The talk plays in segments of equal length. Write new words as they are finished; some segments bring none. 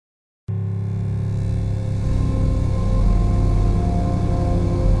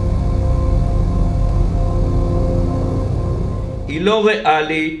היא לא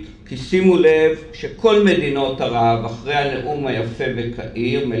ריאלית, כי שימו לב שכל מדינות ערב, אחרי הנאום היפה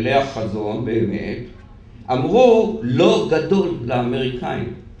בקהיר, מלא החזון באמת, אמרו לא גדול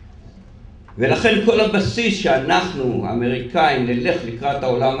לאמריקאים. ולכן כל הבסיס שאנחנו, האמריקאים, נלך לקראת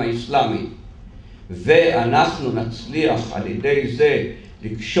העולם האסלאמי, ואנחנו נצליח על ידי זה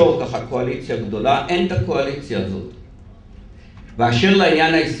לקשור ככה קואליציה גדולה, אין את הקואליציה הזאת. באשר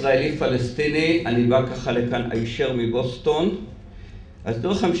לעניין הישראלי-פלסטיני, אני בא ככה לכאן הישר מבוסטון, אז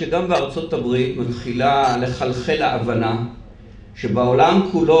תראו לכם שגם בארצות הברית מתחילה לחלחל ההבנה שבעולם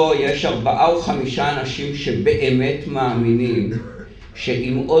כולו יש 4 או 5 אנשים שבאמת מאמינים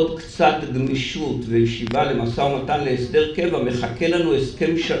שעם עוד קצת גמישות וישיבה למשא ומתן להסדר קבע מחכה לנו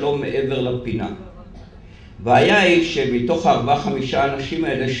הסכם שלום מעבר לפינה. הבעיה היא שמתוך 4-5 אנשים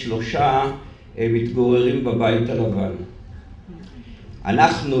האלה 3 מתגוררים בבית הלבן.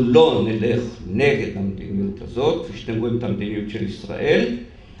 אנחנו לא נלך נגד המדיניות הזאת, כפי שאתם רואים את המדיניות של ישראל,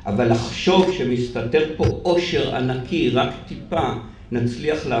 אבל לחשוב שמסתתר פה עושר ענקי, רק טיפה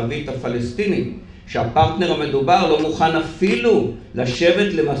נצליח להביא את הפלסטינים, שהפרטנר המדובר לא מוכן אפילו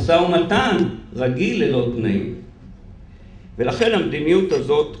לשבת למשא ומתן רגיל ללא תנאים. ולכן המדיניות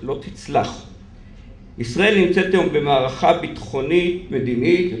הזאת לא תצלח. ישראל נמצאת היום במערכה ביטחונית,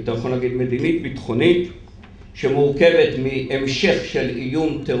 מדינית, יותר נכון להגיד מדינית ביטחונית, שמורכבת מהמשך של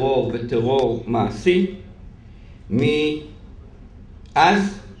איום טרור וטרור מעשי,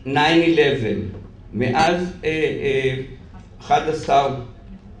 מאז 9/11, מאז 11,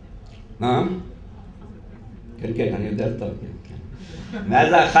 מה? כן, אני יודע לתרגם, כן.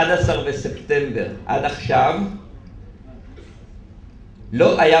 מאז ה-11 בספטמבר עד עכשיו,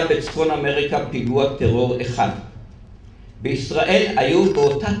 לא היה בצפון אמריקה פיגוע טרור אחד. בישראל היו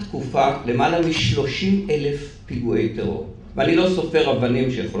באותה תקופה למעלה מ-30,000 פיגועי טרור. ואני לא סופר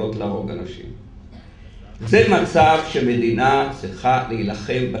אבנים שיכולות להרוג אנשים. זה מצב שמדינה צריכה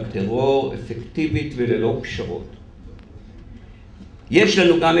להילחם בטרור אפקטיבית וללא פשרות. יש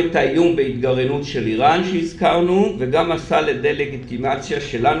לנו גם את האיום בהתגרענות של איראן שהזכרנו, וגם מסע לדלגיטימציה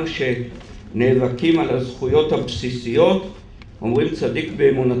שלנו שנאבקים על הזכויות הבסיסיות. אומרים צדיק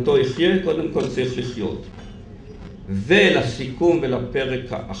באמונתו יחיה, קודם כל צריך לחיות. ולסיכום ולפרק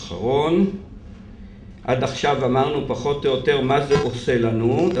האחרון, עד עכשיו אמרנו פחות או יותר מה זה עושה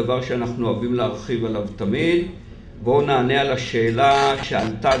לנו, דבר שאנחנו אוהבים להרחיב עליו תמיד. בואו נענה על השאלה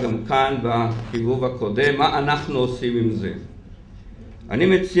שעלתה גם כאן בחיבוב הקודם, מה אנחנו עושים עם זה. אני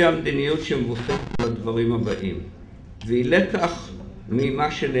מציע מדיניות שמבוססת על הדברים הבאים, והיא לקח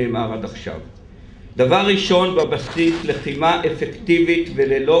ממה שנאמר עד עכשיו. דבר ראשון, בבסיס לחימה אפקטיבית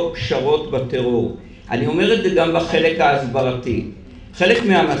וללא פשרות בטרור. אני אומר את זה גם בחלק ההסברתי. חלק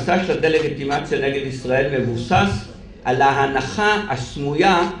מהמסע של הדלגיטימציה נגד ישראל מבוסס על ההנחה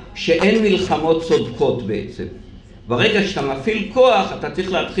הסמויה שאין מלחמות צודקות בעצם. ברגע שאתה מפעיל כוח, אתה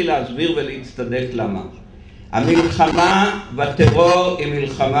צריך להתחיל להסביר ולהצטדק למה. המלחמה בטרור היא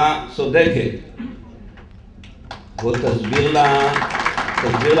מלחמה צודקת. בוא תסביר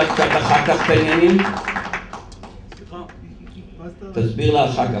לה קצת אחר כך את העניינים. תסביר לה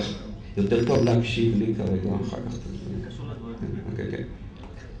אחר כך. יותר טוב להקשיב לי כרגע, אחר כך תסביר.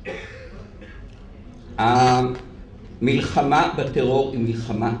 המלחמה בטרור היא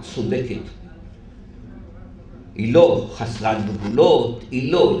מלחמה צודקת. היא לא חסרת גבולות,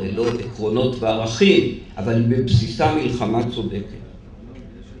 היא לא ללא עקרונות וערכים, אבל היא בבסיסה מלחמה צודקת.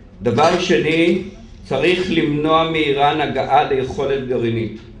 דבר שני, צריך למנוע מאיראן הגעה ליכולת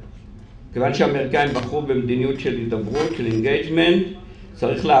גרעינית. כיוון שהאמריקאים בחרו במדיניות של הידברות, של אינגייג'מנט,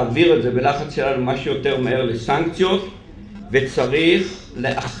 צריך להעביר את זה בלחץ שלנו מה שיותר מהר לסנקציות, וצריך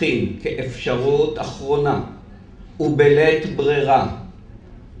להכין כאפשרות אחרונה ובלית ברירה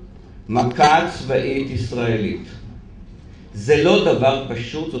מכה צבאית ישראלית. זה לא דבר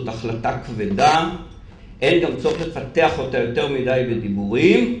פשוט, זאת החלטה כבדה, אין גם צורך לפתח אותה יותר מדי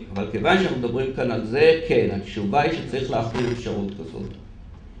בדיבורים, אבל כיוון שאנחנו מדברים כאן על זה, כן, התשובה היא שצריך להכין אפשרות כזאת.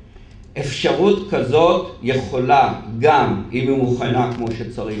 אפשרות כזאת יכולה גם, אם היא מוכנה כמו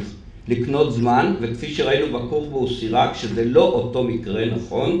שצריך, לקנות זמן, וכפי שראינו בקורבו סירק, שזה לא אותו מקרה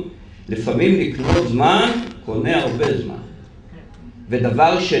נכון, לפעמים לקנות זמן קונה הרבה זמן.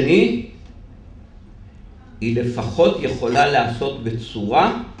 ודבר שני, היא לפחות יכולה לעשות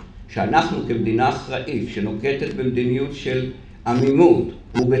בצורה שאנחנו כמדינה אחראית, שנוקטת במדיניות של עמימות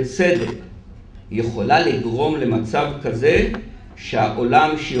ובצדק, יכולה לגרום למצב כזה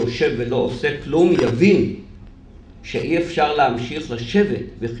שהעולם שיושב ולא עושה כלום יבין שאי אפשר להמשיך לשבת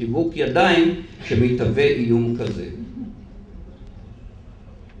בחיבוק ידיים שמתהווה איום כזה.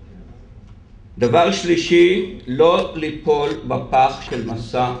 דבר שלישי, לא ליפול בפח של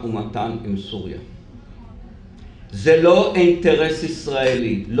משא ומתן עם סוריה. זה לא אינטרס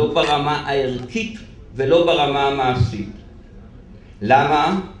ישראלי, לא ברמה הערכית ולא ברמה המעשית.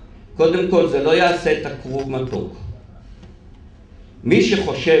 למה? קודם כל זה לא יעשה את הקרוב מתוק. מי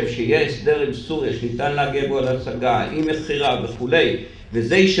שחושב שיהיה הסדר עם סוריה שניתן להגיע בו על השגה, עם מחירה וכולי,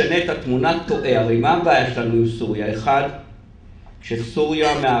 וזה ישנה את התמונה טועה. הרי מה הבעיה שלנו עם סוריה? אחד,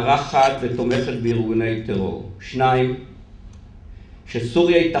 שסוריה מארחת ותומכת בארגוני טרור. שניים,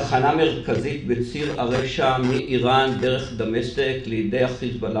 שסוריה היא תחנה מרכזית בציר הרשע מאיראן דרך דמשק לידי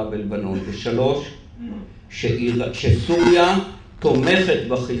החיזבאללה בלבנון. ושלוש, שסוריה תומכת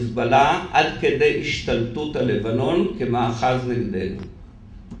בחיזבאללה עד כדי השתלטות על לבנון כמאחז נגדנו.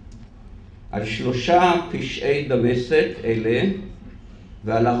 על 3 פשעי דמשק אלה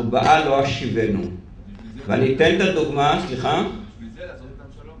ועל 4 לא אשיבנו. ואני אתן את הדוגמה, סליחה? בשביל זה לעשות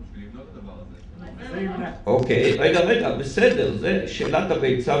איתם שלום, בשביל לבנות את הדבר הזה. אוקיי, רגע, בסדר, זה שאלת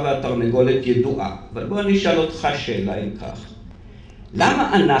הביצה והתרנגולת ידועה. אבל בוא אני אשאל אותך שאלה אם כך.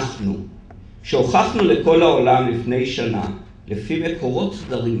 למה אנחנו, שהוכחנו לכל העולם לפני שנה, לפי מקורות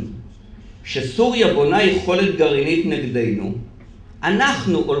סדרים, שסוריה בונה יכולת גרעינית נגדנו,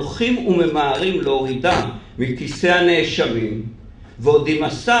 אנחנו הולכים וממהרים להורידה מכיסא הנאשמים, ועוד עם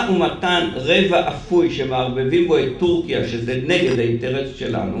משא ומתן רבע אפוי שמערבבים בו את טורקיה, שזה נגד האינטרס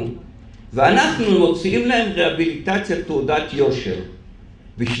שלנו, ואנחנו מוציאים להם רהביליטציה תעודת יושר.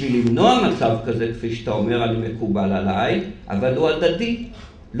 בשביל למנוע מצב כזה, כפי שאתה אומר, אני מקובל עליי, אבל הוא הדדי.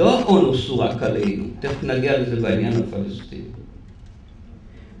 לא האונוס הוא רק עלינו, תכף נגיע לזה בעניין הפלסטיני.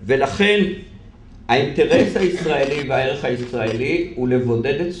 ולכן האינטרס הישראלי והערך הישראלי הוא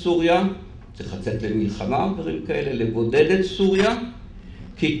לבודד את סוריה, צריך לצאת למלחמה או דברים כאלה, לבודד את סוריה,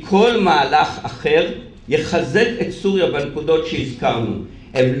 כי כל מהלך אחר יחזק את סוריה בנקודות שהזכרנו.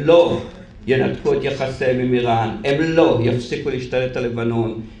 הם לא ינתקו את יחסיהם עם איראן, הם לא יפסיקו להשתלט על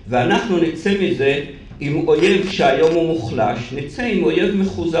לבנון, ואנחנו נצא מזה עם אויב שהיום הוא מוחלש, נצא עם אויב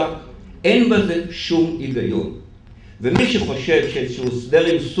מחוזק. אין בזה שום היגיון. ומי שחושב שאיזשהו הסדר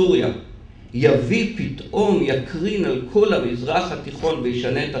עם סוריה יביא פתאום, יקרין על כל המזרח התיכון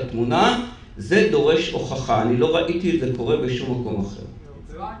וישנה את התמונה, זה דורש הוכחה. אני לא ראיתי את זה קורה בשום מקום אחר.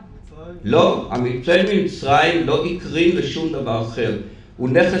 לא, המבצע ממצרים לא יקרין לשום דבר אחר. הוא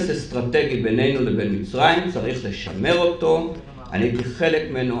נכס אסטרטגי בינינו לבין מצרים, צריך לשמר אותו. אני הייתי חלק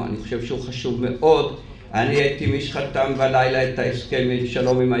ממנו, אני חושב שהוא חשוב מאוד. אני הייתי מי שחתם בלילה את ההסכם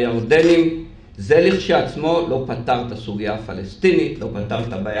שלום עם הירדנים. זה לכשעצמו לא פתר את הסוגיה הפלסטינית, לא פתר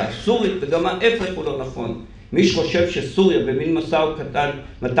את הבעיה הסורית, וגם ההפך הוא לא נכון. מי שחושב שסוריה במין משא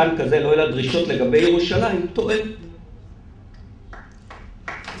ומתן כזה לא יהיה לה דרישות לגבי ירושלים, טועה.